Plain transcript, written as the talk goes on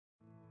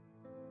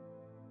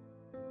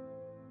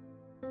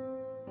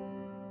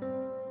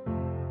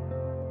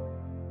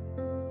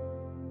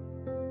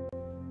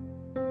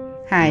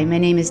Hi, my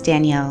name is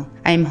Danielle.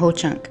 I am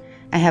Ho-Chunk.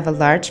 I have a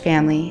large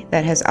family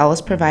that has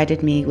always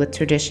provided me with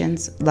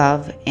traditions,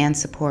 love, and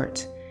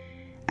support.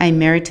 I am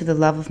married to the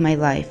love of my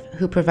life,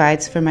 who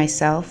provides for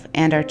myself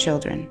and our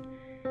children.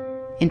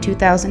 In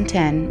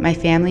 2010, my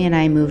family and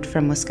I moved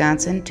from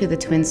Wisconsin to the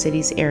Twin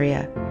Cities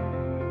area.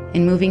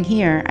 In moving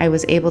here, I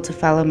was able to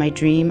follow my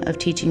dream of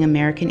teaching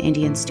American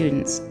Indian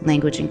students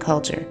language and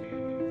culture,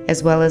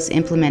 as well as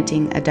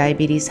implementing a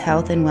diabetes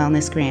health and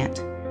wellness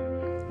grant.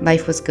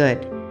 Life was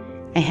good.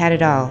 I had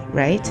it all,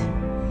 right?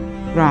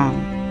 Wrong.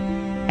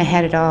 I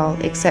had it all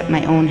except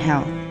my own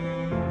health.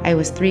 I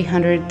was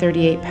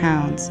 338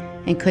 pounds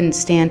and couldn't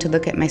stand to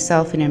look at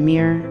myself in a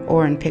mirror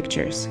or in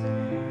pictures.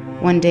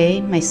 One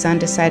day, my son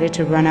decided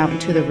to run out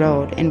into the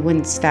road and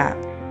wouldn't stop,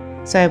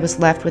 so I was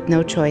left with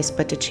no choice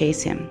but to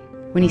chase him.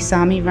 When he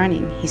saw me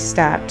running, he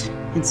stopped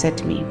and said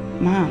to me,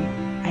 "Mom,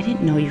 I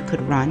didn't know you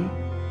could run."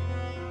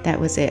 That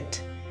was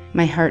it.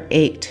 My heart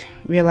ached,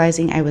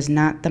 realizing I was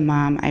not the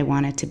mom I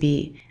wanted to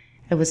be.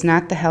 I was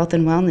not the health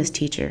and wellness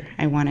teacher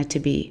I wanted to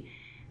be.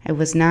 I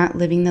was not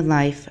living the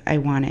life I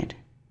wanted.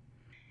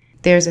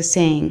 There's a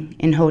saying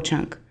in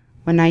Ho-Chunk,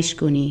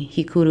 "Wanaishkuni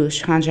hikuru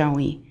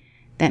shanjawi,"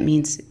 that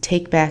means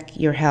take back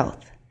your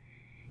health.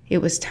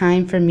 It was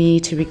time for me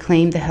to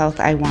reclaim the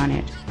health I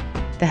wanted,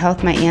 the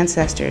health my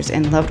ancestors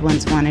and loved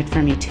ones wanted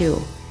for me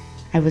too.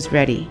 I was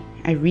ready.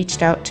 I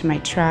reached out to my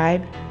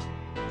tribe,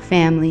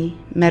 family,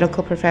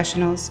 medical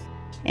professionals,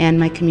 and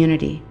my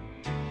community.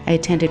 I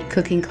attended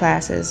cooking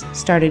classes,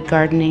 started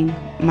gardening,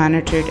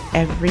 monitored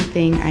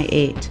everything I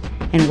ate,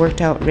 and worked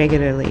out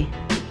regularly.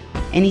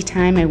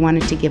 Anytime I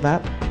wanted to give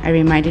up, I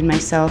reminded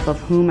myself of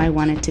whom I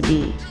wanted to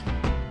be.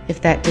 If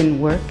that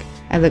didn't work,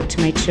 I looked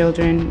to my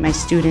children, my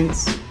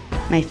students,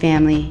 my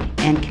family,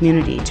 and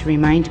community to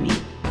remind me.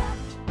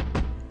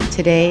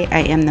 Today,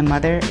 I am the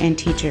mother and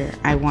teacher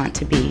I want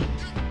to be.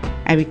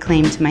 I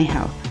reclaimed my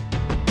health.